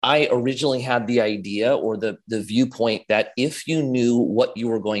I originally had the idea or the viewpoint that if you knew what you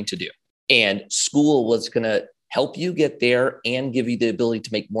were going to do and school was going to help you get there and give you the ability to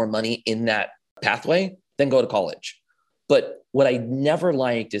make more money in that pathway, then go to college. But what I never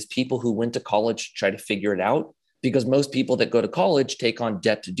liked is people who went to college try to figure it out, because most people that go to college take on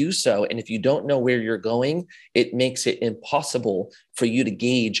debt to do so. And if you don't know where you're going, it makes it impossible for you to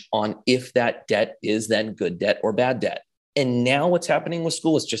gauge on if that debt is then good debt or bad debt. And now what's happening with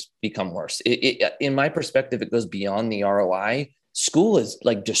school has just become worse. In my perspective, it goes beyond the ROI. School is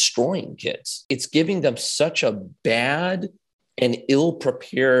like destroying kids. It's giving them such a bad and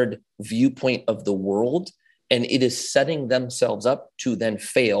ill-prepared viewpoint of the world, and it is setting themselves up to then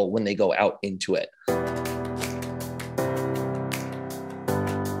fail when they go out into it.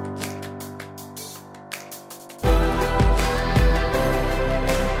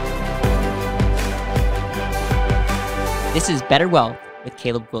 This is Better Wealth with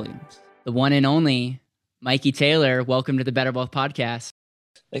Caleb Williams. The one and only Mikey Taylor. Welcome to the Better Wealth podcast.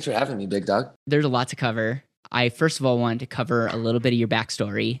 Thanks for having me, big dog. There's a lot to cover. I first of all wanted to cover a little bit of your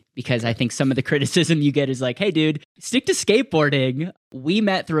backstory, because I think some of the criticism you get is like, hey, dude, stick to skateboarding. We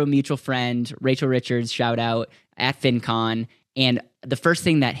met through a mutual friend, Rachel Richards, shout out, at FinCon. And the first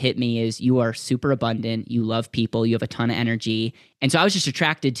thing that hit me is you are super abundant. You love people. You have a ton of energy. And so I was just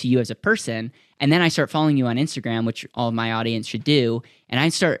attracted to you as a person. And then I start following you on Instagram, which all of my audience should do. And I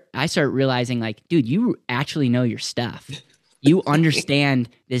start realizing, like, dude, you actually know your stuff. You understand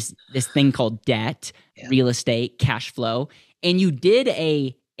this thing called debt, real estate, cash flow. And you did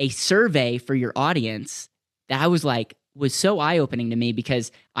a survey for your audience that I was like, was so eye-opening to me,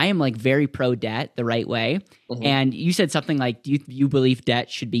 because I am like very pro debt the right way. Mm-hmm. And you said something like, do you believe debt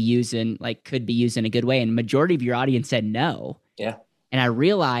should be used in, like, could be used in a good way? And majority of your audience said no. Yeah. And I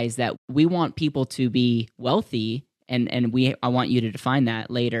realized that we want people to be wealthy, and I want you to define that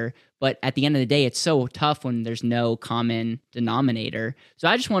later. But at the end of the day, it's so tough when there's no common denominator. So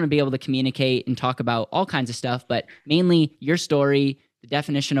I just want to be able to communicate and talk about all kinds of stuff, but mainly your story, the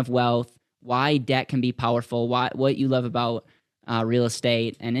definition of wealth, why debt can be powerful, what you love about real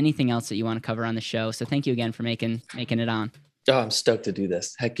estate, and anything else that you want to cover on the show. So thank you again for making it on. Oh, I'm stoked to do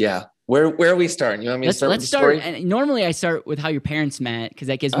this. Heck yeah. Where are we starting? You want me to start with the story? And normally I start with how your parents met, because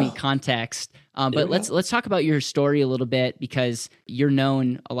that gives me context. But let's talk about your story a little bit, because you're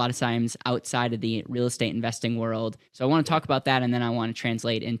known a lot of times outside of the real estate investing world. So I want to talk about that, and then I want to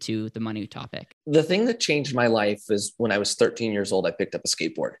translate into the money topic. The thing that changed my life is when I was 13 years old, I picked up a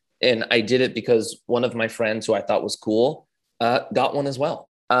skateboard. And I did it because one of my friends who I thought was cool got one as well.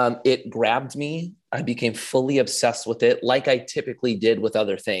 It grabbed me. I became fully obsessed with it, like I typically did with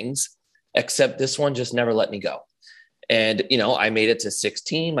other things, except this one just never let me go. And, I made it to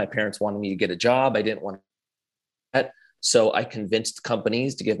 16. My parents wanted me to get a job. I didn't want that. So I convinced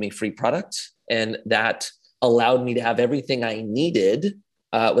companies to give me free products. And that allowed me to have everything I needed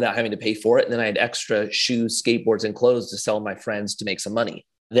without having to pay for it. And then I had extra shoes, skateboards, and clothes to sell my friends to make some money.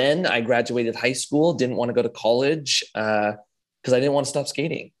 Then I graduated high school, didn't want to go to college because I didn't want to stop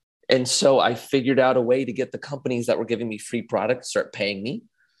skating. And so I figured out a way to get the companies that were giving me free products start paying me.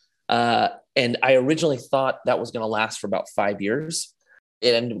 And I originally thought that was going to last for about 5 years.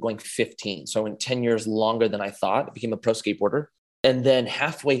 It ended up going 15. So I went 10 years longer than I thought. I became a pro skateboarder. And then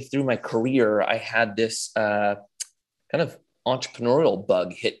halfway through my career, I had this kind of entrepreneurial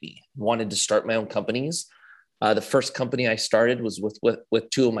bug hit me. Wanted to start my own companies. The first company I started was with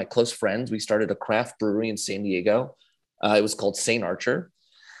two of my close friends. We started a craft brewery in San Diego. It was called St. Archer.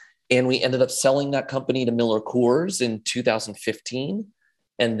 And we ended up selling that company to Miller Coors in 2015.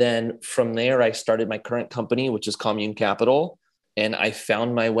 And then from there, I started my current company, which is Commune Capital. And I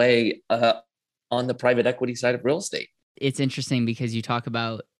found my way on the private equity side of real estate. It's interesting because you talk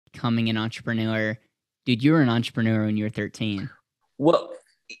about becoming an entrepreneur. Dude, you were an entrepreneur when you were 13. Well,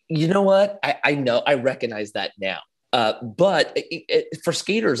 you know what? I know, I recognize that now. But for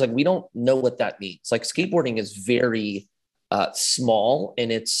skaters, like, we don't know what that means. Like, skateboarding is very small,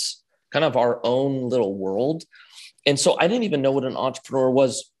 and it's kind of our own little world. And so I didn't even know what an entrepreneur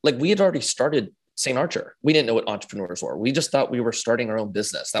was. Like, we had already started St. Archer. We didn't know what entrepreneurs were. We just thought we were starting our own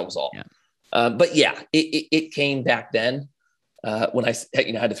business. That was all. Yeah. But yeah, it came back then when I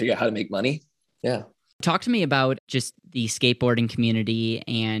had to figure out how to make money. Yeah. Talk to me about just the skateboarding community.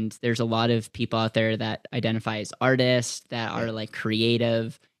 And there's a lot of people out there that identify as artists, that are like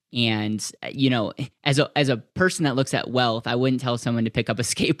creative. And, as a person that looks at wealth, I wouldn't tell someone to pick up a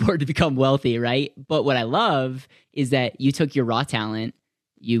skateboard to become wealthy, right? But what I love is that you took your raw talent,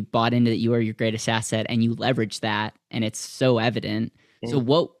 you bought into that you are your greatest asset, and you leveraged that, and it's so evident. Mm-hmm.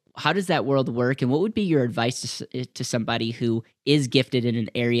 So How does that world work? And what would be your advice to somebody who is gifted in an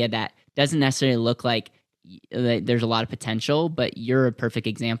area that doesn't necessarily look like there's a lot of potential, but you're a perfect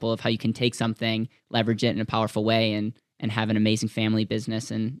example of how you can take something, leverage it in a powerful way, and have an amazing family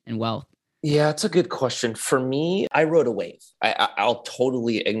business and wealth? Yeah, it's a good question. For me, I rode a wave. I'll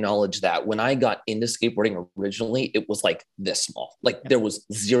totally acknowledge that. When I got into skateboarding originally, it was like this small, like there was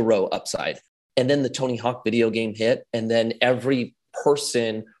zero upside. And then the Tony Hawk video game hit, and then every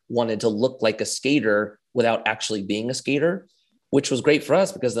person wanted to look like a skater without actually being a skater, which was great for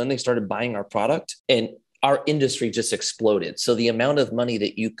us because then they started buying our product and our industry just exploded. So the amount of money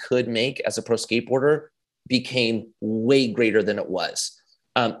that you could make as a pro skateboarder became way greater than it was.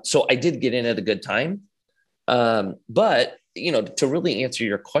 So I did get in at a good time. But, to really answer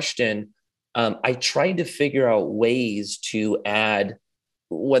your question, I tried to figure out ways to add,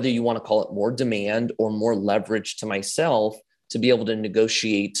 whether you want to call it more demand or more leverage to myself to be able to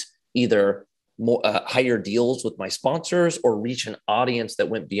negotiate either more higher deals with my sponsors or reach an audience that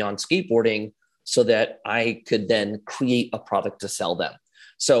went beyond skateboarding so that I could then create a product to sell them.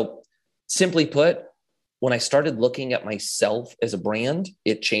 So simply put, when I started looking at myself as a brand,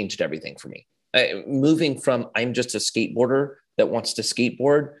 it changed everything for me. Moving from I'm just a skateboarder that wants to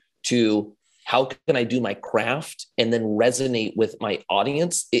skateboard to how can I do my craft and then resonate with my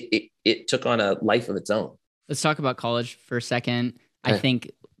audience, it took on a life of its own. Let's talk about college for a second. I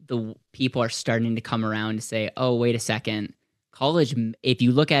think the people are starting to come around to say, oh, wait a second. College, if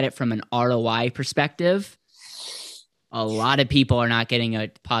you look at it from an ROI perspective, a lot of people are not getting a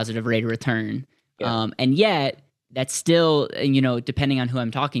positive rate of return. Yeah. And yet that's still, depending on who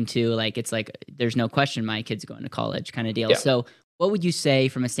I'm talking to, like, it's like, there's no question my kid's going to college kind of deal. Yeah. So what would you say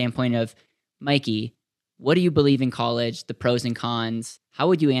from a standpoint of, Mikey, what do you believe in college, the pros and cons? How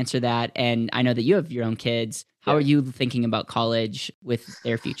would you answer that? And I know that you have your own kids. How are you thinking about college with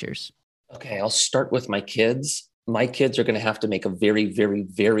their futures? Okay, I'll start with my kids. My kids are going to have to make a very, very,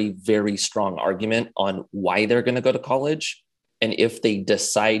 very, very strong argument on why they're going to go to college. And if they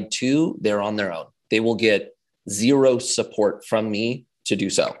decide to, they're on their own. They will get zero support from me to do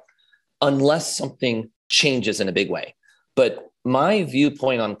so, unless something changes in a big way. But my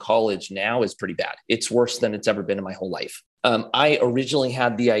viewpoint on college now is pretty bad. It's worse than it's ever been in my whole life. I originally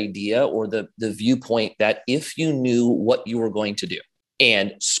had the idea or the viewpoint that if you knew what you were going to do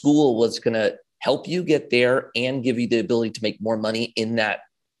and school was going to help you get there and give you the ability to make more money in that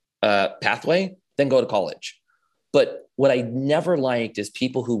pathway, then go to college. But what I never liked is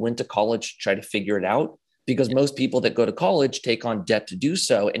people who went to college to try to figure it out, because most people that go to college take on debt to do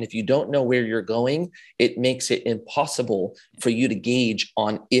so. And if you don't know where you're going, it makes it impossible for you to gauge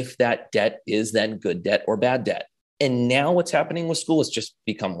on if that debt is then good debt or bad debt. And now what's happening with school has just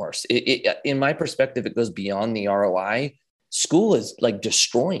become worse. In my perspective, it goes beyond the ROI. School is like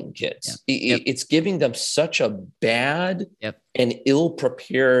destroying kids. It's giving them such a bad and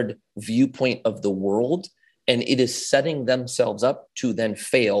ill-prepared viewpoint of the world. And it is setting themselves up to then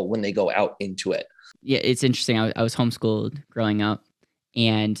fail when they go out into it. Yeah, it's interesting. I was homeschooled growing up,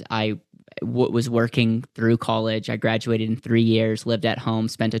 and I was working through college. I graduated in 3 years, lived at home,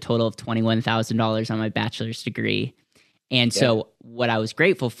 spent a total of $21,000 on my bachelor's degree. And so what I was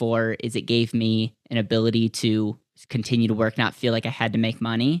grateful for is it gave me an ability to continue to work, not feel like I had to make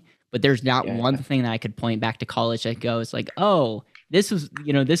money. But there's not one thing that I could point back to college that goes like, oh, this was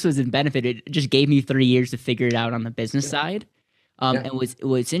in benefit. It just gave me 3 years to figure it out on the business side. And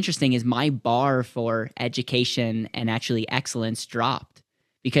what's interesting is my bar for education and actually excellence dropped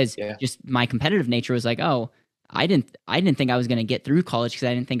because just my competitive nature was like, oh, I didn't think I was going to get through college because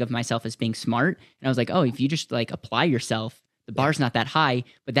I didn't think of myself as being smart. And I was like, oh, if you just like apply yourself, the bar's not that high.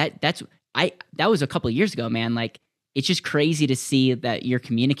 But that was a couple of years ago, man. Like, it's just crazy to see that you're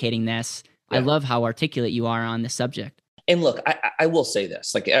communicating this. I love how articulate you are on this subject. And look, I will say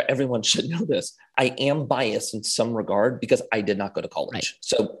this, like everyone should know this. I am biased in some regard because I did not go to college. Right.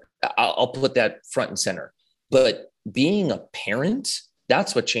 So I'll put that front and center. But being a parent,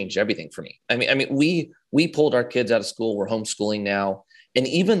 that's what changed everything for me. I mean, we pulled our kids out of school. We're homeschooling now. And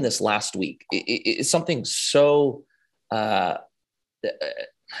even this last week, it's something so, how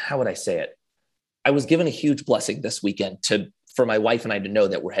would I say it? I was given a huge blessing this weekend for my wife and I to know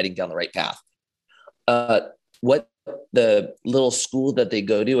that we're heading down the right path. What the little school that they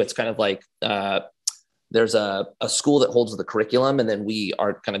go to, it's kind of like there's a school that holds the curriculum, and then we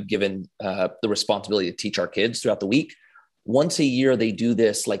are kind of given the responsibility to teach our kids throughout the week. Once a year, they do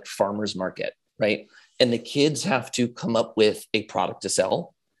this like farmers market, right? And the kids have to come up with a product to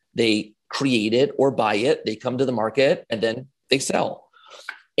sell. They create it or buy it. They come to the market and then they sell.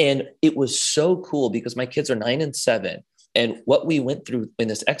 And it was so cool because my kids are 9 and 7. And what we went through in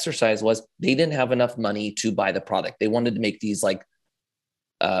this exercise was they didn't have enough money to buy the product. They wanted to make these like,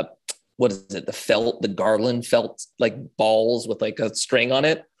 what is it? The garland felt like balls with like a string on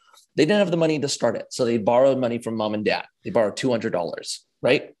it. They didn't have the money to start it. So they borrowed money from mom and dad. They borrowed $200,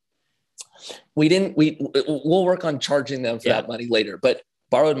 right? We'll work on charging them for that money later, but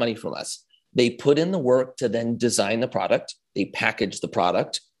borrowed money from us. They put in the work to then design the product. They packaged the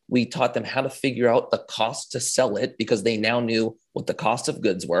product. We taught them how to figure out the cost to sell it because they now knew what the cost of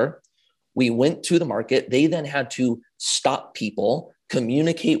goods were. We went to the market. They then had to stop people,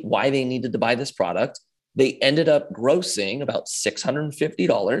 communicate why they needed to buy this product. They ended up grossing about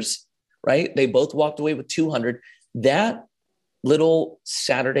 $650, right? They both walked away with $200. That little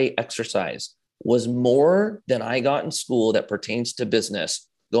Saturday exercise was more than I got in school that pertains to business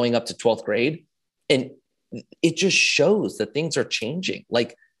going up to 12th grade. And it just shows that things are changing.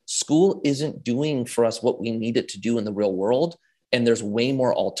 Like, school isn't doing for us what we need it to do in the real world. And there's way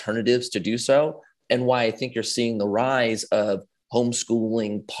more alternatives to do so. And why I think you're seeing the rise of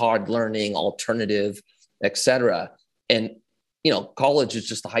homeschooling, pod learning, alternative, et cetera. And, college is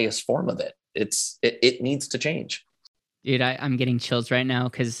just the highest form of it. It needs to change. Dude, I'm getting chills right now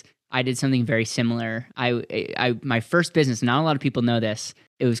because I did something very similar. My first business, not a lot of people know this,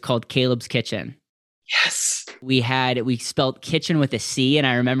 it was called Caleb's Kitchen. Yes. We spelled kitchen with a C, and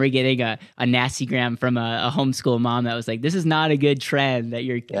I remember getting a nastygram from a homeschool mom that was like, this is not a good trend that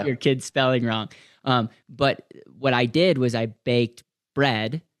your kid's spelling wrong. But what I did was I baked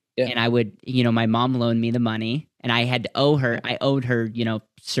bread, and I would, my mom loaned me the money, and I owed her,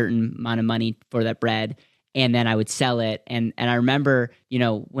 certain amount of money for that bread, and then I would sell it. And I remember,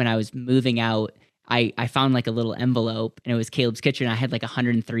 when I was moving out, I found like a little envelope, and it was Caleb's Kitchen. I had like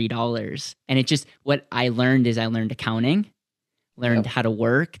 $103. And it just, what I learned is I learned accounting, learned how to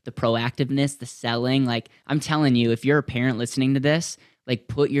work, the proactiveness, the selling. Like, I'm telling you, if you're a parent listening to this, like,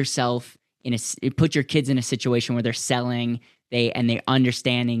 put your kids in a situation where they're selling, they're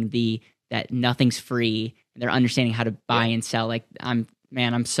understanding that nothing's free. They're understanding how to buy and sell. Like, I'm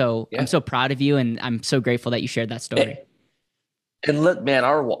so proud of you, and I'm so grateful that you shared that story. And look, man,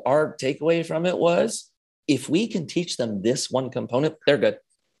 our takeaway from it was, if we can teach them this one component, they're good.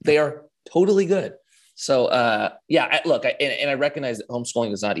 They are totally good. So, I recognize that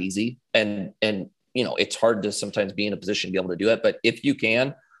homeschooling is not easy, and it's hard to sometimes be in a position to be able to do it. But if you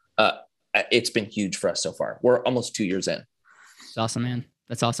can, it's been huge for us so far. We're almost 2 years in. It's awesome, man.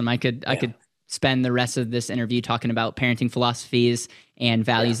 That's awesome. I could spend the rest of this interview talking about parenting philosophies and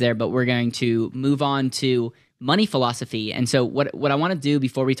values there, but we're going to move on to money philosophy. And so what I want to do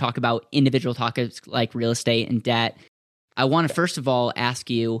before we talk about individual topics like real estate and debt, I want to first of all ask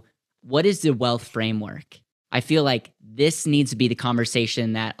you, what is the wealth framework? I feel like this needs to be the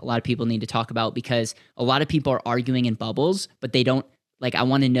conversation that a lot of people need to talk about, because a lot of people are arguing in bubbles, but they don't, like, I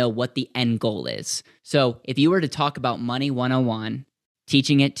want to know what the end goal is. So if you were to talk about money 101,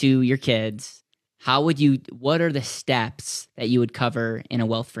 teaching it to your kids, what are the steps that you would cover in a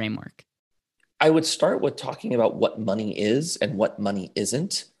wealth framework? I would start with talking about what money is and what money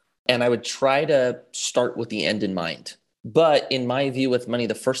isn't. And I would try to start with the end in mind. But in my view with money,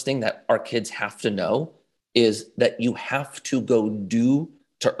 the first thing that our kids have to know is that you have to go do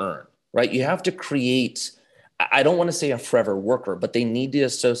to earn, right? You have to create, I don't want to say a forever worker, but they need to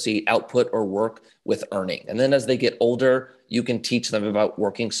associate output or work with earning. And then as they get older, you can teach them about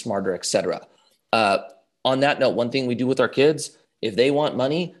working smarter, et cetera. On that note, one thing we do with our kids, if they want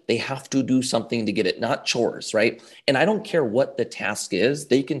money, they have to do something to get it, not chores, right? And I don't care what the task is.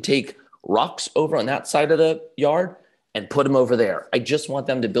 They can take rocks over on that side of the yard and put them over there. I just want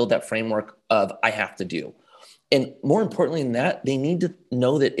them to build that framework of I have to do. And more importantly than that, they need to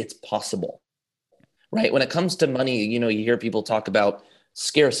know that it's possible, right? When it comes to money, you hear people talk about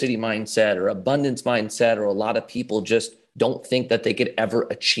scarcity mindset or abundance mindset, or a lot of people just don't think that they could ever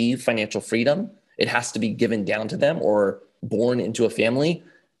achieve financial freedom. It has to be given down to them or born into a family.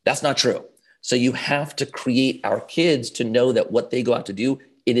 That's not true. So you have to create our kids to know that what they go out to do,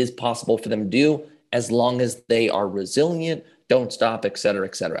 it is possible for them to do, as long as they are resilient, don't stop, et cetera,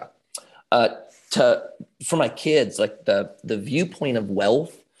 et cetera. For my kids, like the viewpoint of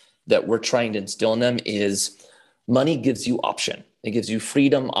wealth that we're trying to instill in them is money gives you option. It gives you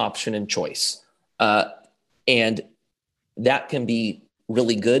freedom, option, and choice. And that can be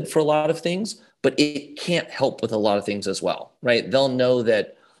really good for a lot of things, but it can't help with a lot of things as well, right? They'll know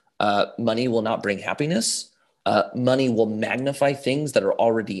that money will not bring happiness. Money will magnify things that are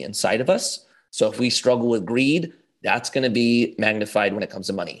already inside of us. So if we struggle with greed, that's going to be magnified when it comes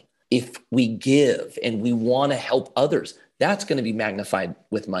to money. If we give and we want to help others, that's going to be magnified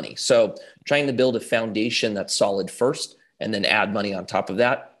with money. So trying to build a foundation that's solid first, and then add money on top of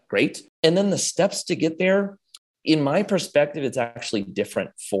that, great. And then the steps to get there, in my perspective, it's actually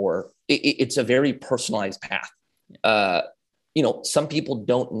different it's a very personalized path. Some people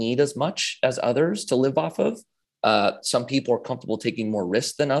don't need as much as others to live off of. Some people are comfortable taking more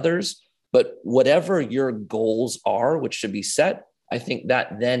risks than others, but whatever your goals are, which should be set, I think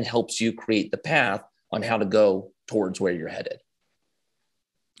that then helps you create the path on how to go towards where you're headed.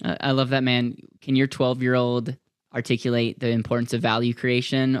 I love that, man. Can your 12-year-old articulate the importance of value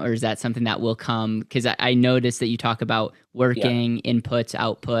creation, or is that something that will come? Because I noticed that you talk about working, inputs,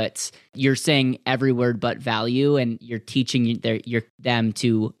 outputs. You're saying every word but value, and you're teaching them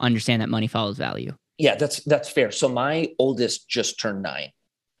to understand that money follows value. Yeah, that's fair. So my oldest just turned 9.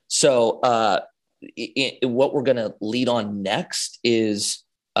 So what we're going to lead on next is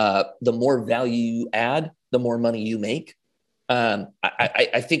the more value you add, the more money you make.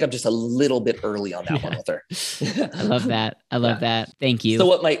 I think I'm just a little bit early on that one with her. I love that. I love that. Thank you.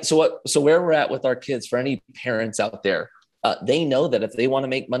 So where we're at with our kids, for any parents out there, they know that if they want to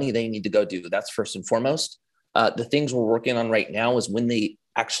make money, they need to go do. That's first and foremost. The things we're working on right now is when they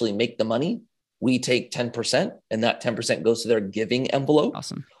actually make the money, we take 10%, and that 10% goes to their giving envelope.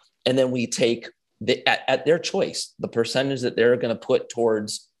 Awesome. And then we take at their choice, the percentage that they're going to put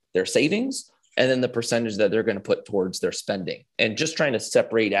towards their savings, and then the percentage that they're going to put towards their spending, and just trying to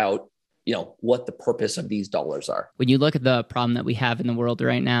separate out, what the purpose of these dollars are. When you look at the problem that we have in the world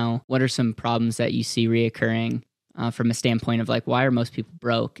right now, what are some problems that you see reoccurring from a standpoint of why are most people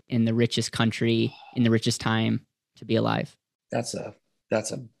broke in the richest country, in the richest time to be alive? That's a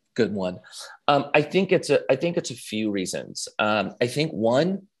good one. I think it's a few reasons. I think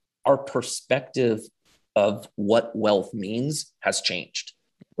one, our perspective of what wealth means has changed,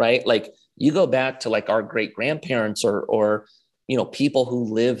 right? You go back to our great grandparents or people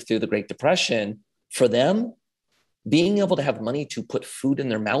who lived through the Great Depression. For them, being able to have money to put food in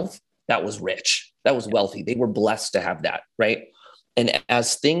their mouth, that was rich, that was wealthy. They were blessed to have that, right? And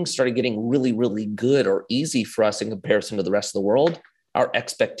as things started getting really, really good or easy for us in comparison to the rest of the world, our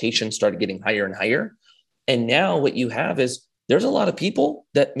expectations started getting higher and higher. And now what you have is there's a lot of people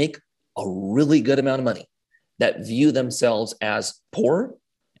that make a really good amount of money that view themselves as poor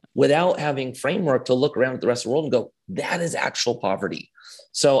without having framework to look around at the rest of the world and go, that is actual poverty.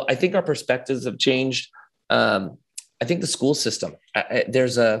 So I think our perspectives have changed. I think the school system,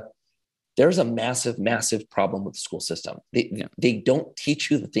 there's a massive, massive problem with the school system. They don't teach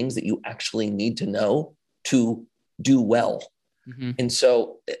you the things that you actually need to know to do well. Mm-hmm. And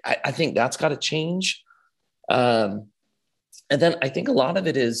so I think that's got to change. And then I think a lot of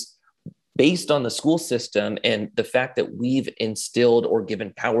it is based on the school system and the fact that we've instilled or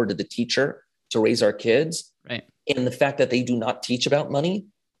given power to the teacher to raise our kids, right? And the fact that they do not teach about money.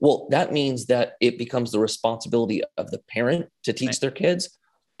 Well, that means that it becomes the responsibility of the parent to teach their kids.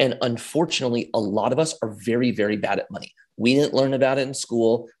 And unfortunately, a lot of us are very, very bad at money. We didn't learn about it in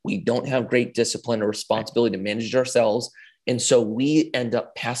school. We don't have great discipline or responsibility to manage ourselves. And so we end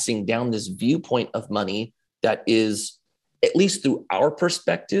up passing down this viewpoint of money that is, at least through our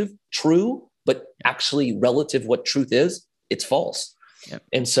perspective, true, but actually relative what truth is, it's false. Yep.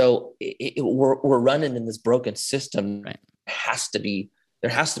 And so we're running in this broken system. Right. There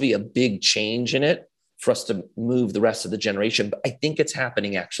has to be a big change in it for us to move the rest of the generation. But I think it's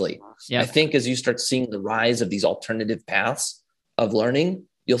happening, actually. Yep. I think as you start seeing the rise of these alternative paths of learning,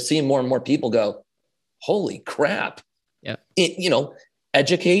 you'll see more and more people go, holy crap. Yeah.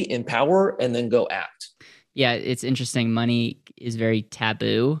 Educate, empower, and then go act. Yeah, it's interesting. Money is very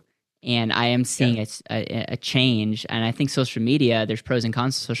taboo, and I am seeing a change. And I think social media, there's pros and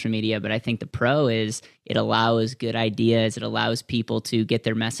cons to social media, but I think the pro is it allows good ideas. It allows people to get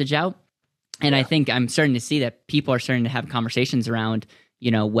their message out. And I think I'm starting to see that people are starting to have conversations around,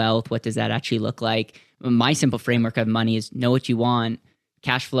 wealth. What does that actually look like? My simple framework of money is know what you want.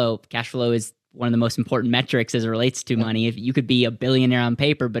 Cash flow is one of the most important metrics as it relates to money. If you could be a billionaire on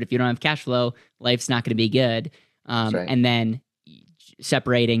paper, but if you don't have cash flow, life's not going to be good. Right. And then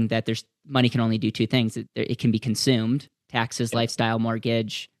separating that there's money can only do two things. It can be consumed, taxes, lifestyle,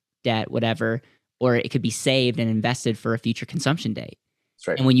 mortgage, debt, whatever, or it could be saved and invested for a future consumption date.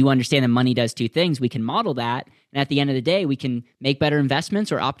 Right. And when you understand that money does two things, we can model that. And at the end of the day, we can make better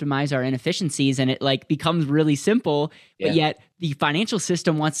investments or optimize our inefficiencies. And it becomes really simple, but yet the financial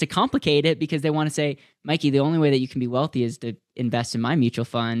system wants to complicate it because they want to say, Mikey, the only way that you can be wealthy is to invest in my mutual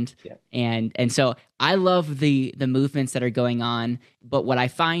fund. Yeah. And so I love the movements that are going on. But what I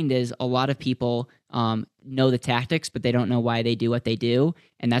find is a lot of people know the tactics, but they don't know why they do what they do.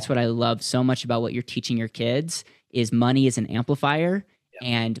 And that's what I love so much about what you're teaching your kids is money is an amplifier.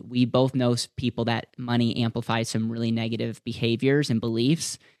 And we both know people that money amplifies some really negative behaviors and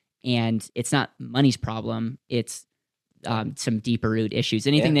beliefs. And it's not money's problem. It's some deeper root issues.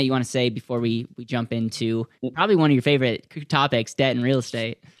 Anything that you want to say before we jump into probably one of your favorite topics, debt and real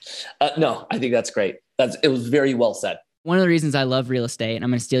estate? No, I think that's great. It was very well said. One of the reasons I love real estate, and I'm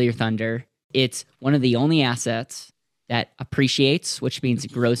going to steal your thunder, it's one of the only assets that appreciates, which means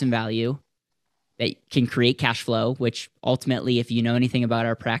it grows in value, that can create cash flow, which ultimately, if you know anything about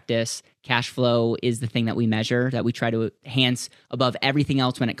our practice, cash flow is the thing that we measure, that we try to enhance above everything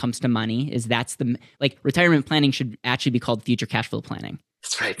else when it comes to money. That's like retirement planning should actually be called future cash flow planning.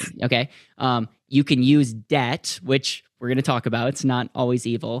 That's right. Okay. You can use debt, which we're going to talk about. It's not always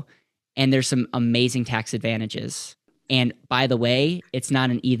evil. And there's some amazing tax advantages. And by the way, it's not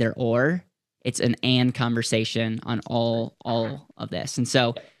an either or, it's an and conversation on all of this. And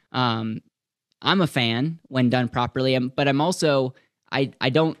so, I'm a fan when done properly, but I'm also, I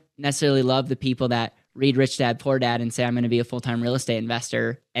don't necessarily love the people that read Rich Dad, Poor Dad and say, I'm going to be a full-time real estate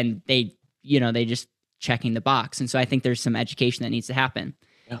investor. And they just checking the box. And so I think there's some education that needs to happen.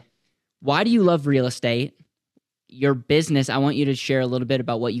 Yeah. Why do you love real estate? Your business, I want you to share a little bit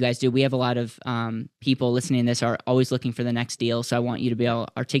about what you guys do. We have a lot of people listening to this are always looking for the next deal. So I want you to be able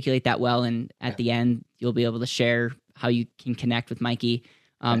to articulate that well. And at the end, you'll be able to share how you can connect with Mikey.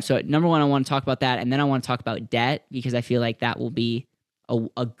 So number one, I want to talk about that. And then I want to talk about debt because I feel like that will be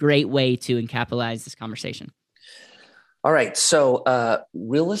a great way to encapitalize this conversation. All right. So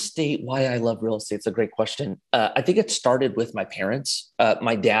real estate, why I love real estate. It's a great question. I think it started with my parents.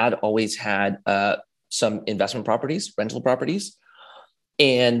 My dad always had some investment properties, rental properties.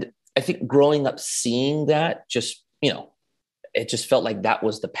 And I think growing up seeing that it just felt like that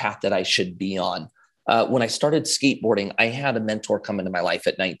was the path that I should be on. When I started skateboarding, I had a mentor come into my life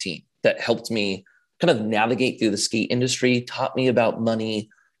at 19 that helped me kind of navigate through the skate industry, taught me about money,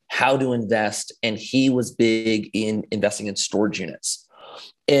 how to invest. And he was big in investing in storage units.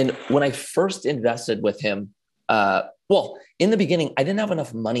 And when I first invested with him, in the beginning, I didn't have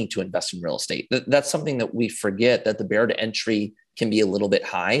enough money to invest in real estate. That's something that we forget, that the barrier to entry can be a little bit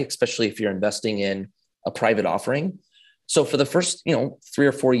high, especially if you're investing in a private offering. So for the first, 3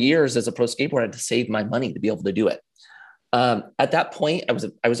 or 4 years as a pro skateboarder, I had to save my money to be able to do it. At that point, I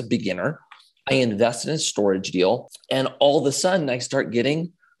was a beginner. I invested in a storage deal, and all of a sudden, I start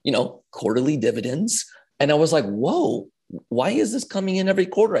getting, quarterly dividends, and I was like, "Whoa, why is this coming in every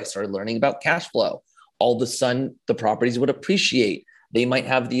quarter?" I started learning about cash flow. All of a sudden, the properties would appreciate. They might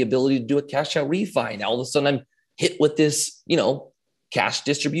have the ability to do a cash out refi. Now, all of a sudden, I'm hit with this, cash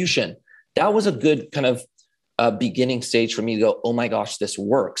distribution. That was a good kind of beginning stage for me to go, oh my gosh, this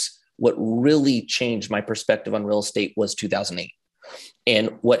works. What really changed my perspective on real estate was 2008.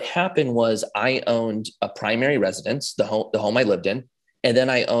 And what happened was I owned a primary residence, the home I lived in, and then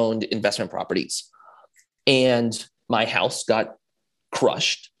I owned investment properties. And my house got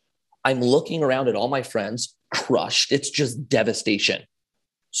crushed. I'm looking around at all my friends, crushed. It's just devastation.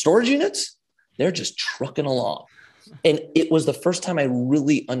 Storage units, they're just trucking along. And it was the first time I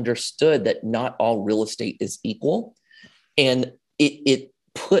really understood that not all real estate is equal. And it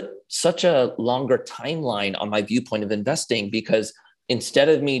put such a longer timeline on my viewpoint of investing, because instead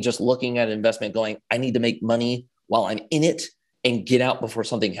of me just looking at investment going, I need to make money while I'm in it and get out before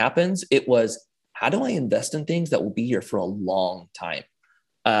something happens, it was, how do I invest in things that will be here for a long time?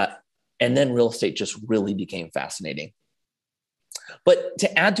 And then real estate just really became fascinating. But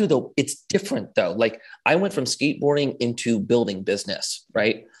to add to it's different though. Like I went from skateboarding into building business,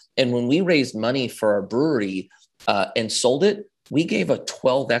 right? And when we raised money for our brewery and sold it, we gave a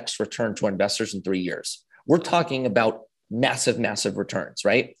 12x return to our investors in 3 years. We're talking about massive, massive returns,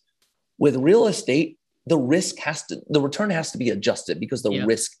 right? With real estate, the return has to be adjusted because the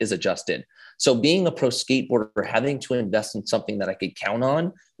risk is adjusted. So being a pro skateboarder, having to invest in something that I could count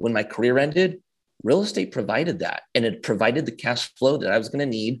on when my career ended, real estate provided that. And it provided the cash flow that I was going to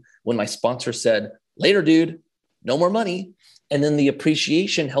need when my sponsor said, later, dude, no more money. And then the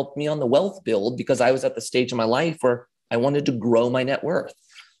appreciation helped me on the wealth build because I was at the stage of my life where I wanted to grow my net worth.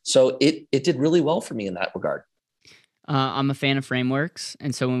 So it did really well for me in that regard. I'm a fan of frameworks.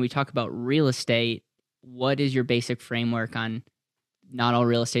 And so when we talk about real estate, what is your basic framework on not all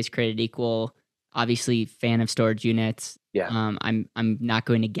real estate's created equal? Obviously, fan of storage units. Yeah. I'm not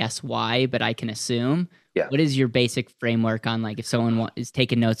going to guess why, but I can assume. Yeah. What is your basic framework on, like, if someone is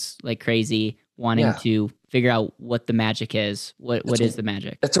taking notes like crazy, wanting to figure out what the magic is? What is the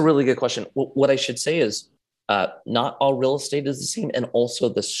magic? That's a really good question. What I should say is Not all real estate is the same. And also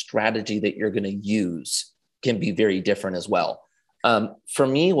the strategy that you're going to use can be very different as well. For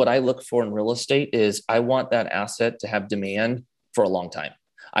me, what I look for in real estate is I want that asset to have demand for a long time.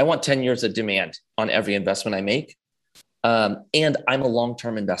 I want 10 years of demand on every investment I make. And I'm a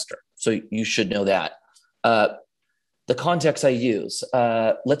long-term investor. So you should know that. The context I use,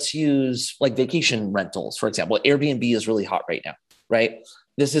 let's use like vacation rentals, for example. Airbnb is really hot right now, right?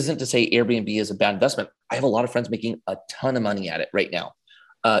 This isn't to say Airbnb is a bad investment. I have a lot of friends making a ton of money at it right now.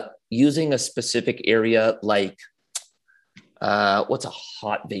 Using a specific area like, what's a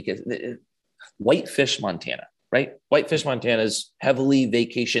hot vacation? Whitefish, Montana, right? Whitefish, Montana is heavily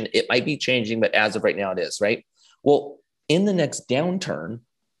vacation. It might be changing, but as of right now it is, right? Well, in the next downturn,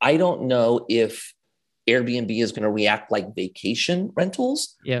 I don't know if Airbnb is going to react like vacation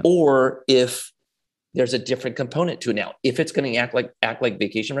rentals, or if there's a different component to it now. If it's going to act like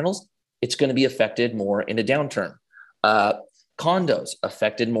vacation rentals, it's going to be affected more in a downturn. Condos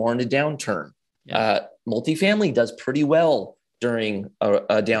affected more in a downturn. Multifamily does pretty well during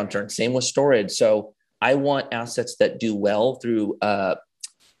a downturn. Same with storage. So I want assets that do well through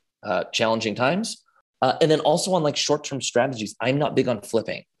challenging times. And then also on like short-term strategies, I'm not big on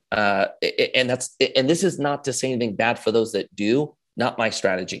flipping. And this is not to say anything bad for those that do, not my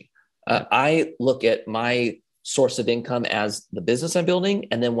strategy. I look at my source of income as the business I'm building.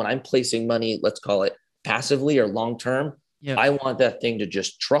 And then when I'm placing money, let's call it passively or long-term, I want that thing to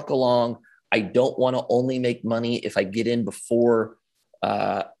just truck along. I don't want to only make money if I get in before,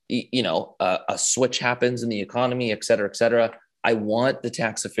 a switch happens in the economy, et cetera, et cetera. I want the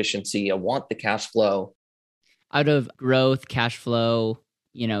tax efficiency. I want the cash flow. Out of growth, cash flow,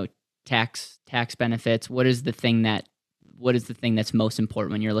 tax benefits, what is the thing that's most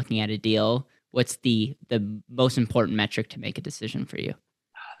important when you're looking at a deal? What's the most important metric to make a decision for you?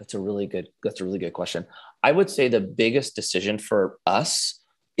 That's a really good question. I would say the biggest decision for us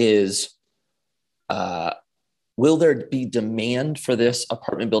is, will there be demand for this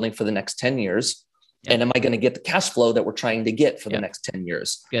apartment building for the next 10 years? And am I going to get the cash flow that we're trying to get for the next 10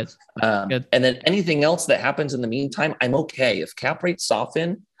 years? Good. And then anything else that happens in the meantime, I'm okay. If cap rates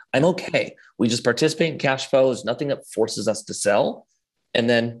soften, I'm okay. We just participate in cash flows, nothing that forces us to sell. And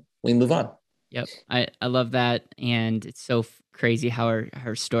then we move on. Yep. I love that. And it's so crazy how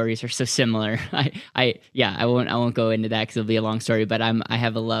our stories are so similar. I won't go into that because it'll be a long story, but I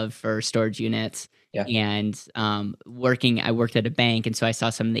have a love for storage units. And I worked at a bank, and so I saw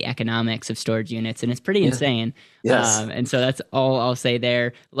some of the economics of storage units, and it's pretty insane. And so that's all I'll say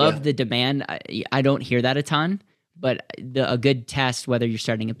there. Love the demand. I don't hear that a ton, but a good test, whether you're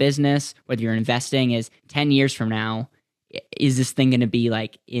starting a business, whether you're investing, is 10 years from now, is this thing going to be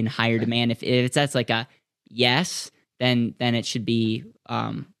like in higher demand? If that's like a yes, then it should be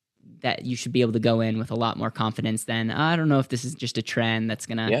that you should be able to go in with a lot more confidence than I don't know if this is just a trend that's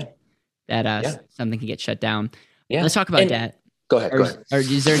gonna something can get shut down. Let's talk about debt. Go ahead. Or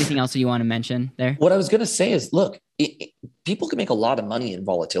is there anything else that you want to mention there? What I was going to say is, look, people can make a lot of money in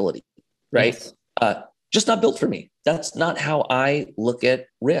volatility, right? Yes. Just not built for me. That's not how I look at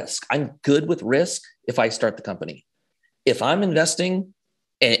risk. I'm good with risk if I start the company. If I'm investing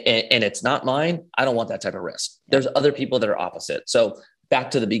and it's not mine, I don't want that type of risk. There's other people that are opposite. So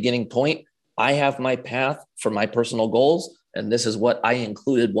back to the beginning point, I have my path for my personal goals, and this is what I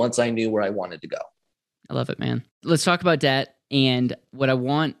included once I knew where I wanted to go. I love it, man. Let's talk about debt. And what I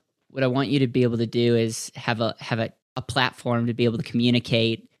want you to be able to do is have a platform to be able to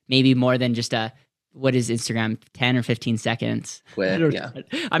communicate, maybe more than just what is Instagram, 10 or 15 seconds?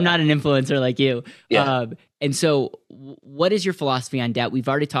 I'm not an influencer like you. And so what is your philosophy on debt? We've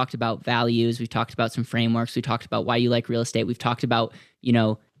already talked about values. We've talked about some frameworks. We talked about why you like real estate. We've talked about,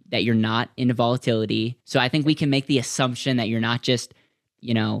 that you're not into volatility. So I think we can make the assumption that you're not just,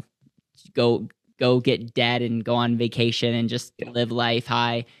 go get debt and go on vacation and just live life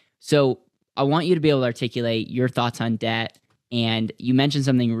high. So I want you to be able to articulate your thoughts on debt. And you mentioned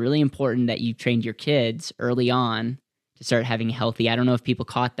something really important, that you trained your kids early on to start having healthy. I don't know if people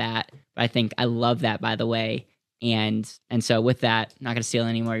caught that, but I love that, by the way. And so with that, I'm not going to steal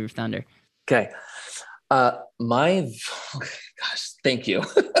any more of your thunder. Okay. Thank you.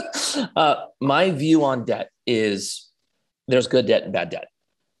 My view on debt is there's good debt and bad debt.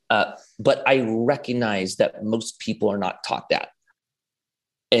 But I recognize that most people are not taught that.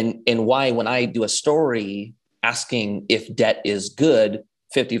 And why, when I do a story asking if debt is good,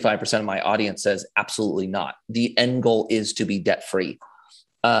 55% of my audience says absolutely not. The end goal is to be debt-free.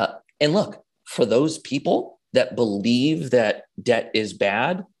 And look, for those people that believe that debt is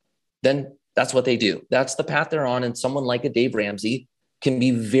bad, then that's what they do. That's the path they're on. And someone like a Dave Ramsey can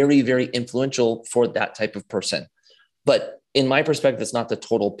be very, very influential for that type of person. But in my perspective, it's not the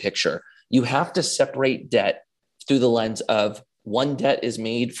total picture. You have to separate debt through the lens of one debt is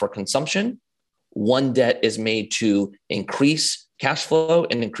made for consumption, one debt is made to increase cash flow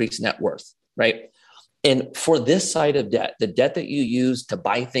and increase net worth, right? And for this side of debt, the debt that you use to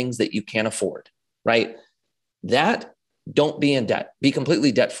buy things that you can't afford, right? That, don't be in debt. Be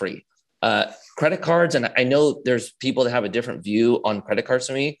completely debt-free. Credit cards, and I know there's people that have a different view on credit cards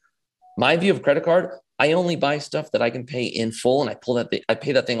to me. My view of credit card, I only buy stuff that I can pay in full, and I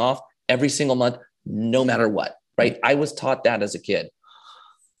pay that thing off every single month, no matter what, right? I was taught that as a kid.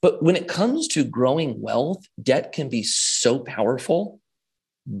 But when it comes to growing wealth, debt can be so powerful.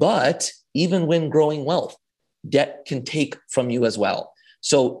 But even when growing wealth, debt can take from you as well.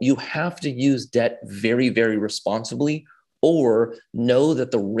 So you have to use debt very, very responsibly, or know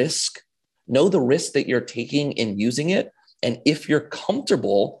the risk that you're taking in using it. And if you're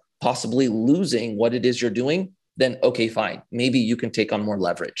comfortable possibly losing what it is you're doing, then okay, fine. Maybe you can take on more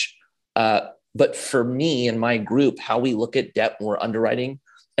leverage. But for me and my group, how we look at debt when we're underwriting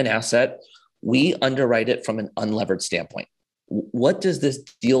an asset, we underwrite it from an unlevered standpoint. What does this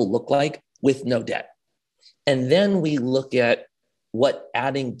deal look like with no debt? And then we look at what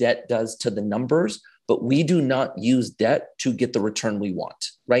adding debt does to the numbers, but we do not use debt to get the return we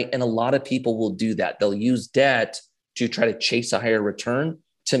want, right? And a lot of people will do that. They'll use debt to try to chase a higher return.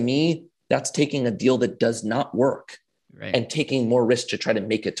 To me, that's taking a deal that does not work, right, and taking more risk to try to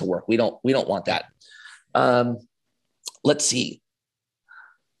make it to work. We don't want that. Let's see.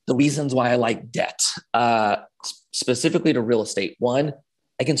 The reasons why I like debt, specifically to real estate. One,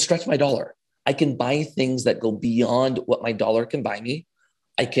 I can stretch my dollar. I can buy things that go beyond what my dollar can buy me.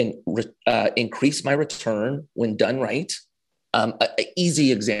 I can increase my return when done right. An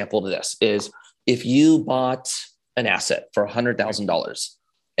easy example to this is if you bought an asset for $100,000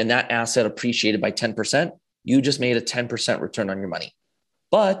 and that asset appreciated by 10%, you just made a 10% return on your money.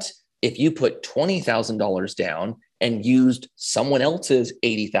 But if you put $20,000 down and used someone else's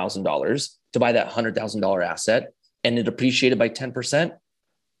 $80,000 to buy that $100,000 asset and it appreciated by 10%,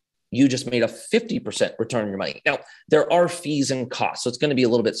 you just made a 50% return on your money. Now, there are fees and costs, so it's going to be a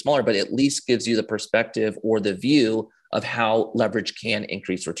little bit smaller, but at least gives you the perspective or the view of how leverage can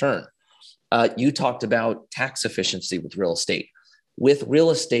increase return. You talked about tax efficiency with real estate. With real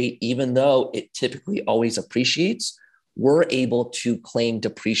estate, even though it typically always appreciates, we're able to claim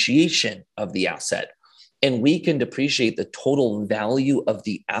depreciation of the asset. And we can depreciate the total value of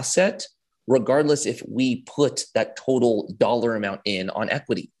the asset, regardless if we put that total dollar amount in on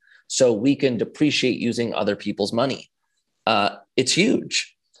equity. So we can depreciate using other people's money. It's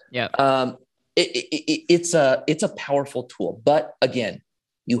huge. Yeah. It's a powerful tool, but again,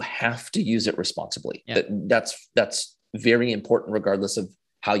 you have to use it responsibly. Yeah. That's very important, regardless of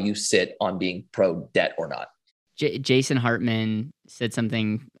how you sit on being pro debt or not. Jason Hartman said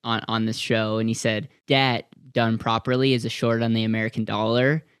something on this show, and he said debt done properly is a short on the American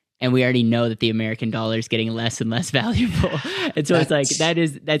dollar. And we already know that the American dollar is getting less and less valuable. And so it's like,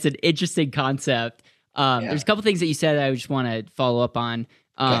 that's an interesting concept. There's a couple things that you said that I just want to follow up on.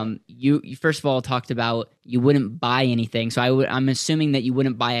 You first of all talked about you wouldn't buy anything. So I'm assuming that you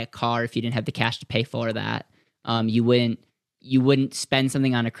wouldn't buy a car if you didn't have the cash to pay for that. You wouldn't spend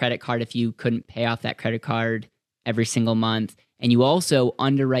something on a credit card if you couldn't pay off that credit card every single month. And you also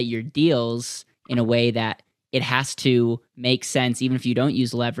underwrite your deals in a way that it has to make sense, even if you don't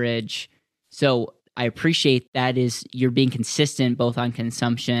use leverage. So I appreciate that you're being consistent both on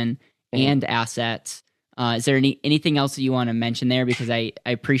consumption and assets. Is there anything else that you want to mention there? Because I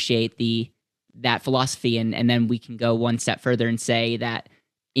appreciate that philosophy, and then we can go one step further and say that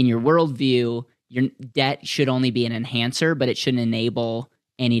in your worldview, your debt should only be an enhancer, but it shouldn't enable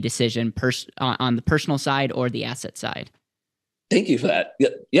any decision on the personal side or the asset side. Thank you for that.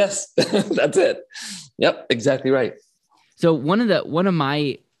 Yes, that's it. Yep, exactly right. So one of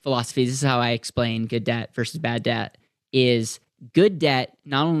my philosophies, this is how I explain good debt versus bad debt, is good debt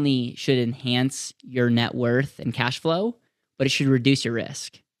not only should enhance your net worth and cash flow, but it should reduce your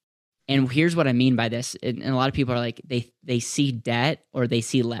risk. And here's what I mean by this. And a lot of people are like, they see debt or they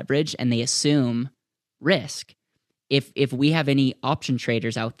see leverage and they assume risk. If we have any option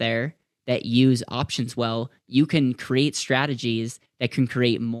traders out there that use options well, you can create strategies that can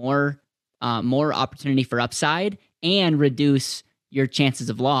create more opportunity for upside and reduce your chances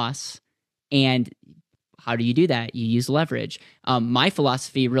of loss. And how do you do that? You use leverage. My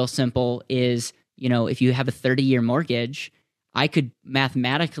philosophy, real simple, is, if you have a 30-year mortgage, I could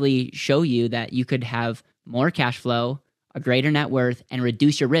mathematically show you that you could have more cash flow, a greater net worth, and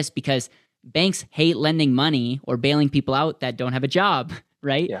reduce your risk, because banks hate lending money or bailing people out that don't have a job,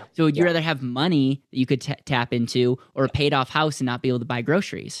 right? Yeah. So would you Yeah. rather have money that you could tap into or a paid off house and not be able to buy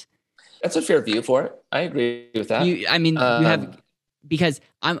groceries? That's a fair view for it. I agree with that. You have, because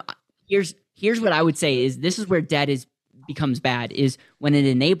here's what I would say is this is where debt becomes bad, is when it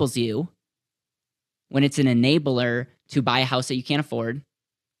enables you, when it's an enabler to buy a house that you can't afford,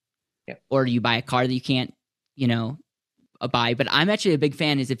 or you buy a car that you can't, buy. But I'm actually a big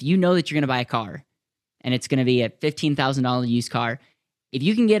fan is if you know that you're going to buy a car and it's going to be a $15,000 used car, if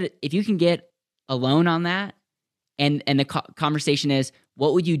you can get a loan on that, and the conversation is,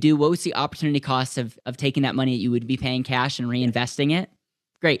 what would you do? What was the opportunity cost of taking that money that you would be paying cash and reinvesting it?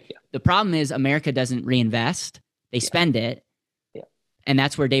 Great. Yeah. The problem is America doesn't reinvest. They spend it. Yeah. And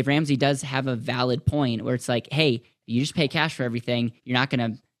that's where Dave Ramsey does have a valid point where it's like, hey, you just pay cash for everything. You're not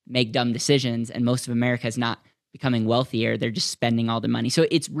going to make dumb decisions. And most of America is not becoming wealthier. They're just spending all their money. So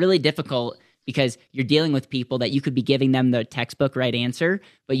it's really difficult because you're dealing with people that you could be giving them the textbook right answer,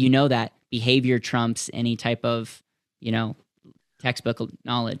 but you know that behavior trumps any type of, textbook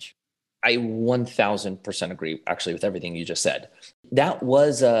knowledge. I 1000% agree actually with everything you just said. That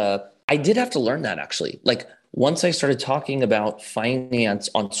was, I did have to learn that actually. Like once I started talking about finance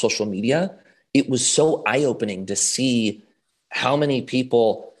on social media, it was so eye-opening to see how many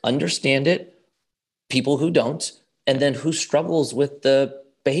people understand it, people who don't, and then who struggles with the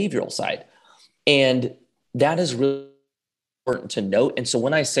behavioral side. And that is really important to note. And so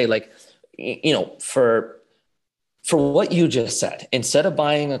when I say like, for what you just said, instead of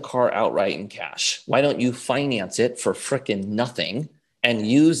buying a car outright in cash, why don't you finance it for frickin' nothing and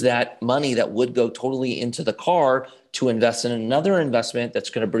use that money that would go totally into the car to invest in another investment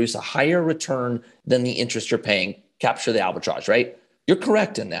that's going to produce a higher return than the interest you're paying, capture the arbitrage, right? You're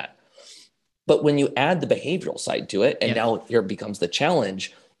correct in that. But when you add the behavioral side to it, and now here becomes the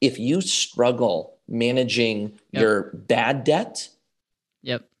challenge, if you struggle managing your bad debt,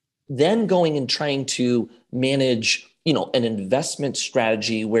 then going and trying to manage, an investment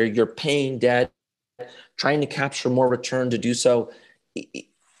strategy where you're paying debt, trying to capture more return to do so.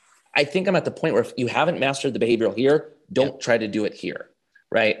 I think I'm at the point where if you haven't mastered the behavioral here, don't try to do it here.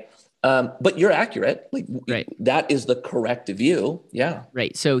 Right. But you're accurate. That is the correct view. Yeah.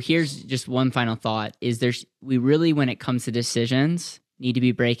 Right. So here's just one final thought is we really, when it comes to decisions, need to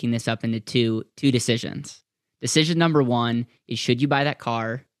be breaking this up into two decisions. Decision number one is, should you buy that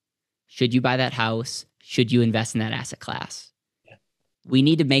car? Should you buy that house? Should you invest in that asset class? Yeah. We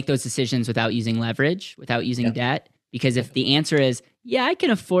need to make those decisions without using leverage, without using debt, because if the answer is, I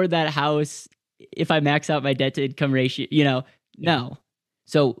can afford that house if I max out my debt to income ratio, no.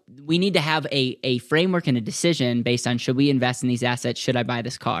 So we need to have a framework and a decision based on, should we invest in these assets? Should I buy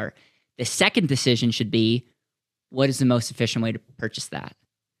this car? The second decision should be, what is the most efficient way to purchase that?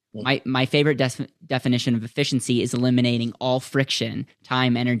 My favorite definition of efficiency is eliminating all friction,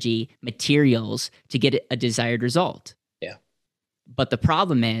 time, energy, materials to get a desired result. Yeah. But the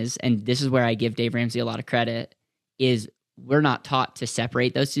problem is, and this is where I give Dave Ramsey a lot of credit, is we're not taught to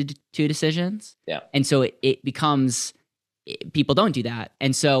separate those two decisions. Yeah. And so it becomes, people don't do that.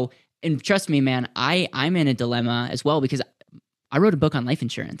 And trust me, man, I'm in a dilemma as well because I wrote a book on life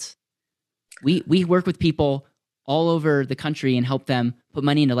insurance. We work with people all over the country and help them put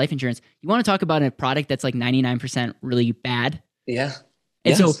money into life insurance. You want to talk about a product that's like 99% really bad? Yeah.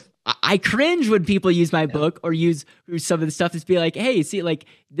 And so I cringe when people use my book or use some of the stuff to be like, hey, see, like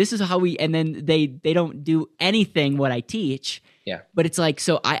this is how and then they don't do anything what I teach. Yeah. But it's like,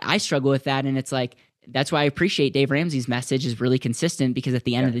 so I struggle with that. And it's like, that's why I appreciate Dave Ramsey's message is really consistent, because at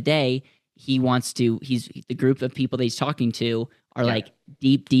the end of the day, he's the group of people that he's talking to are like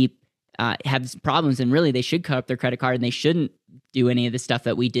deep, have problems, and really they should cut up their credit card and they shouldn't do any of the stuff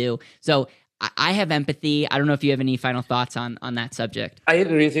that we do. So I have empathy. I don't know if you have any final thoughts on that subject. I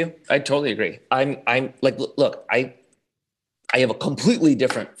agree with you. I totally agree. I'm like, look, I have a completely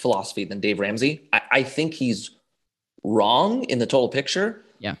different philosophy than Dave Ramsey. I think he's wrong in the total picture.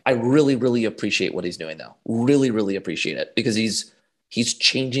 Yeah. I really, really appreciate what he's doing though. Really, really appreciate it, because he's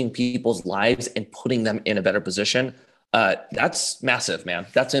changing people's lives and putting them in a better position. That's massive, man.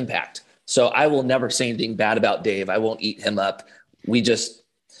 That's impact. So I will never say anything bad about Dave. I won't eat him up. I'm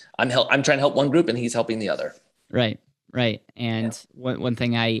trying to help one group and he's helping the other. Right. And one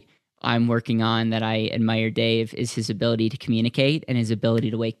thing I'm working on that I admire Dave is his ability to communicate and his ability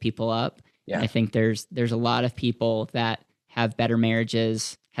to wake people up. Yeah. And I think there's a lot of people that have better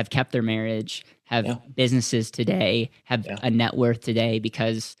marriages, have kept their marriage, have businesses today, have a net worth today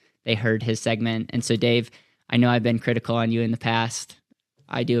because they heard his segment. And so Dave, I know I've been critical on you in the past.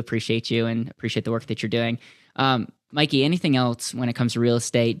 I do appreciate you and appreciate the work that you're doing. Mikey, anything else when it comes to real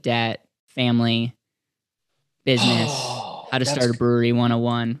estate, debt, family, business, Oh, how to start a brewery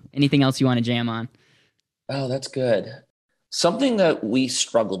 101. Anything else you want to jam on? oh, that's good. Something that we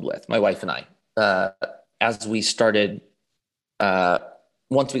struggled with, my wife and I, as we started, uh,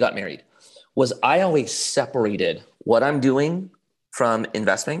 once we got married, was I always separated what I'm doing from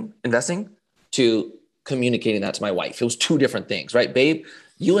investing to communicating that to my wife. It was two different things, right? Babe,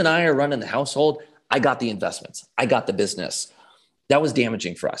 you and I are running the household. I got the investments. I got the business. That was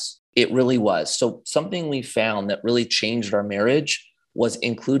damaging for us. It really was. So something we found that really changed our marriage was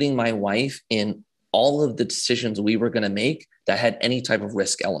including my wife in all of the decisions we were going to make that had any type of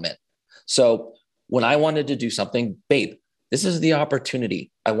risk element. So when I wanted to do something, babe, this is the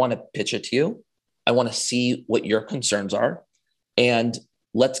opportunity. I want to pitch it to you. I want to see what your concerns are. And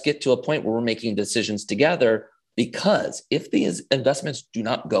let's get to a point where we're making decisions together, because if these investments do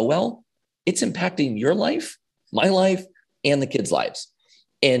not go well, it's impacting your life, my life, and the kids' lives.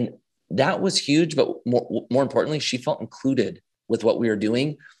 And that was huge. But more importantly, she felt included with what we were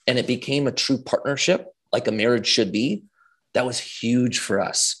doing. And it became a true partnership, like a marriage should be. That was huge for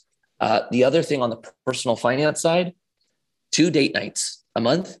us. The other thing on the personal finance side, 2 date nights a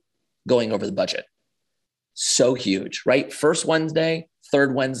month going over the budget. So huge, right? First Wednesday,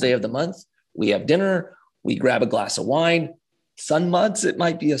 third Wednesday of the month, we have dinner, we grab a glass of wine. Some months it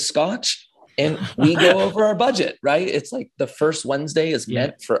might be a scotch, and we go over our budget, right? It's like the first Wednesday is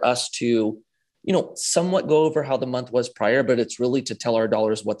meant for us to, somewhat go over how the month was prior, but it's really to tell our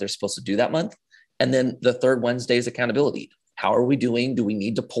dollars what they're supposed to do that month. And then the third Wednesday is accountability. How are we doing? Do we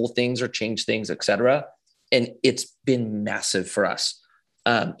need to pull things or change things, et cetera? And it's been massive for us.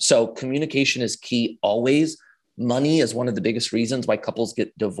 So communication is key always. Money is one of the biggest reasons why couples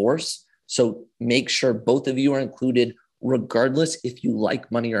get divorced. So make sure both of you are included, regardless if you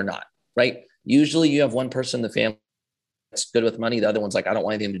like money or not, right? Usually you have one person in the family that's good with money. The other one's like, I don't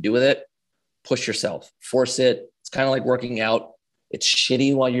want anything to do with it. Push yourself, force it. It's kind of like working out. It's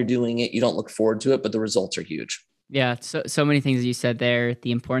shitty while you're doing it. You don't look forward to it, but the results are huge. Yeah. So many things you said there,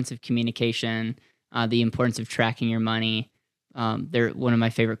 the importance of communication, the importance of tracking your money. One of my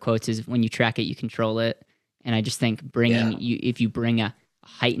favorite quotes is, when you track it, you control it. And I just think if you bring a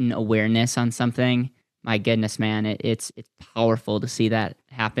heightened awareness on something, my goodness, man, it's powerful to see that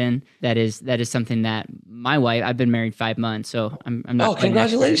happen. That is something that my wife, I've been married 5 months, so I'm not. Oh,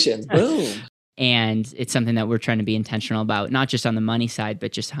 congratulations. Boom. And it's something that we're trying to be intentional about, not just on the money side,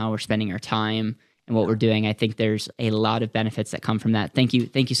 but just how we're spending our time and what we're doing. I think there's a lot of benefits that come from that. Thank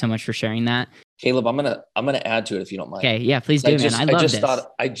you so much for sharing that. Caleb, I'm gonna add to it if you don't mind. Okay, yeah, please do, man.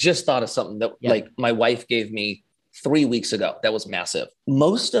 I just thought of something that like my wife gave me 3 weeks ago. That was massive.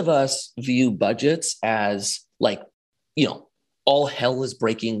 Most of us view budgets as like, all hell is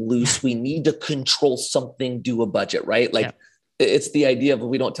breaking loose. We need to control something, do a budget, right? Like it's the idea of,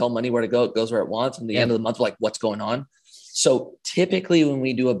 we don't tell money where to go, it goes where it wants. And the end of the month, we're like, what's going on? So typically when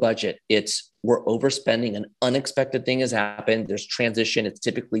we do a budget, we're overspending, an unexpected thing has happened. There's transition. It's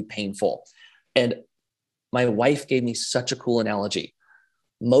typically painful. And my wife gave me such a cool analogy.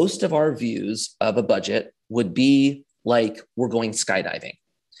 Most of our views of a budget would be like, we're going skydiving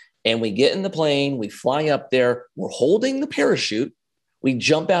and we get in the plane, we fly up there, we're holding the parachute, we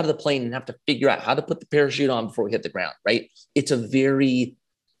jump out of the plane and have to figure out how to put the parachute on before we hit the ground, right? It's a very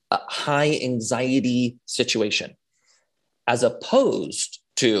high anxiety situation, as opposed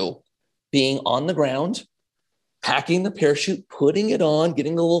to being on the ground, packing the parachute, putting it on,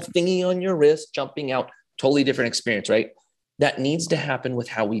 getting the little thingy on your wrist, jumping out. Totally different experience, right? That needs to happen with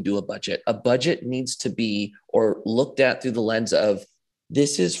how we do a budget. A budget needs to be looked at through the lens of,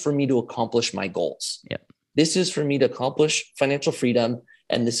 this is for me to accomplish my goals. Yep. This is for me to accomplish financial freedom.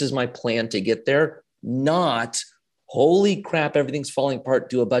 And this is my plan to get there. Not, holy crap, everything's falling apart,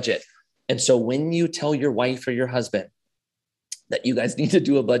 do a budget. And so when you tell your wife or your husband that you guys need to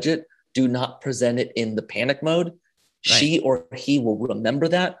do a budget, do not present it in the panic mode. Right. She or he will remember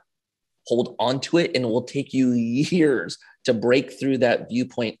that, hold on to it, and it will take you years to break through that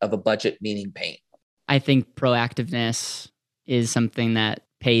viewpoint of a budget meaning pain. I think proactiveness is something that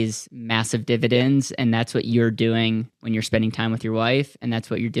pays massive dividends, and that's what you're doing when you're spending time with your wife, and that's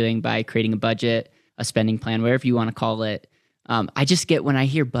what you're doing by creating a budget, a spending plan, whatever you want to call it. I just get, when I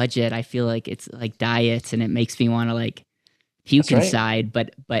hear budget, I feel like it's like diets, and it makes me want to like puke inside.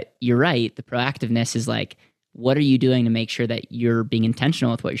 But you're right. The proactiveness is like, what are you doing to make sure that you're being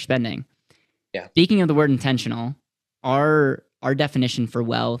intentional with what you're spending? Yeah. Speaking of the word intentional, our definition for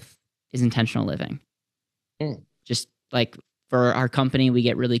wealth is intentional living. Just like for our company, we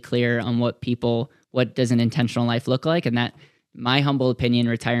get really clear on what does an intentional life look like. And that, my humble opinion,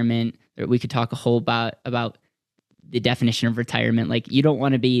 retirement, we could talk a whole about the definition of retirement. Like, you don't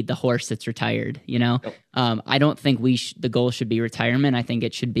want to be the horse that's retired, you know? Nope. I don't think the goal should be retirement. I think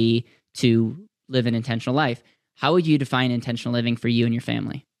it should be to live an intentional life. How would you define intentional living for you and your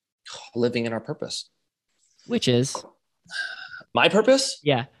family? Living in our purpose. Which is? My purpose?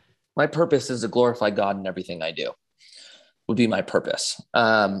 Yeah. My purpose is to glorify God in everything I do, would be my purpose.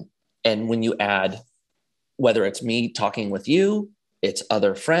 And when you add, whether it's me talking with you, it's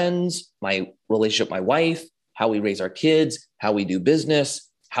other friends, my relationship with my wife, how we raise our kids, how we do business,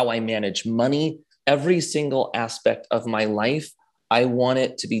 how I manage money, every single aspect of my life, I want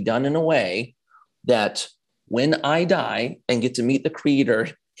it to be done in a way that when I die and get to meet the Creator,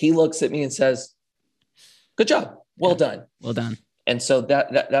 he looks at me and says, good job, well done. Well done. And so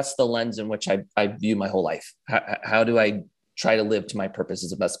that's the lens in which I view my whole life. How do I try to live to my purpose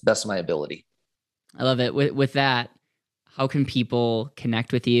as the best of my ability? I love it. With that, how can people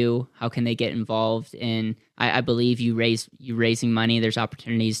connect with you? How can they get involved in, I believe you raising money. There's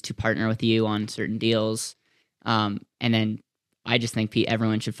opportunities to partner with you on certain deals. And then I just think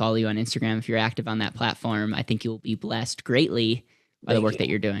everyone should follow you on Instagram. If you're active on that platform, I think you'll be blessed greatly by the work that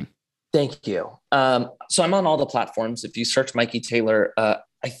you're doing. Thank you. So I'm on all the platforms. If you search Mikey Taylor,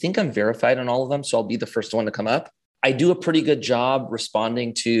 I think I'm verified on all of them. So I'll be the first one to come up. I do a pretty good job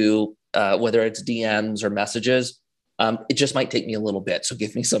responding to whether it's DMs or messages. It just might take me a little bit. So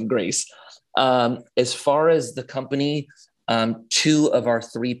give me some grace. As far as the company, 2 of our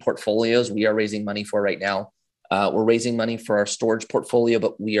 3 portfolios we are raising money for right now. We're raising money for our storage portfolio,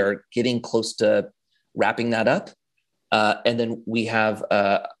 but we are getting close to wrapping that up. And then we have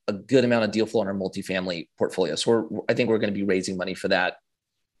a good amount of deal flow in our multifamily portfolio. So I think we're going to be raising money for that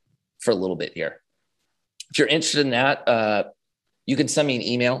for a little bit here. If you're interested in that, you can send me an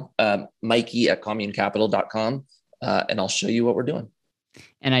email, mikey@communecapital.com, and I'll show you what we're doing.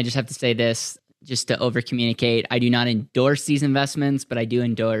 And I just have to say this, just to over communicate, I do not endorse these investments, but I do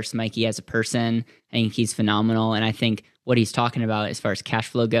endorse Mikey as a person. I think he's phenomenal. And I think what he's talking about as far as cash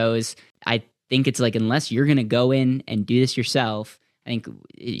flow goes, I think it's like, unless you're going to go in and do this yourself, I think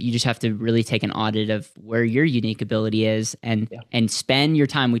you just have to really take an audit of where your unique ability is and spend your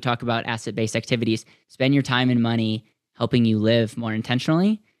time. We talk about asset-based activities, spend your time and money helping you live more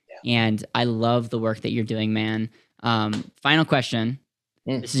intentionally. Yeah. And I love the work that you're doing, man. Final question.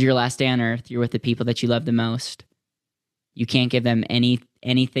 This is your last day on earth. You're with the people that you love the most. You can't give them any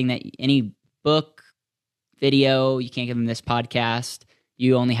book, video. You can't give them this podcast.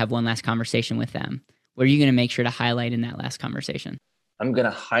 You only have one last conversation with them. What are you going to make sure to highlight in that last conversation? I'm going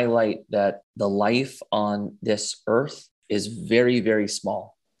to highlight that the life on this earth is very, very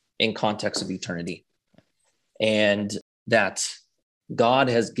small in context of eternity. And that God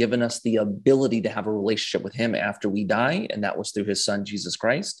has given us the ability to have a relationship with him after we die. And that was through his son, Jesus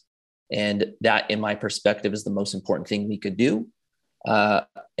Christ. And that, in my perspective, is the most important thing we could do.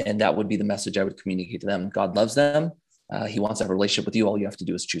 And that would be the message I would communicate to them. God loves them. He wants to have a relationship with you. All you have to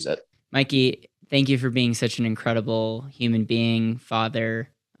do is choose it. Mikey, thank you for being such an incredible human being, father,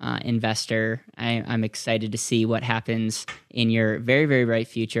 investor. I'm excited to see what happens in your very, very bright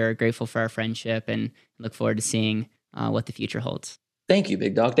future. Grateful for our friendship and look forward to seeing what the future holds. Thank you,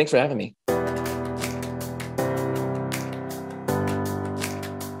 big dog. Thanks for having me.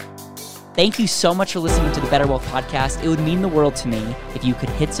 Thank you so much for listening to the Better Wealth Podcast. It would mean the world to me if you could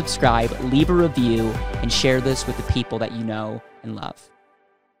hit subscribe, leave a review, and share this with the people that you know and love.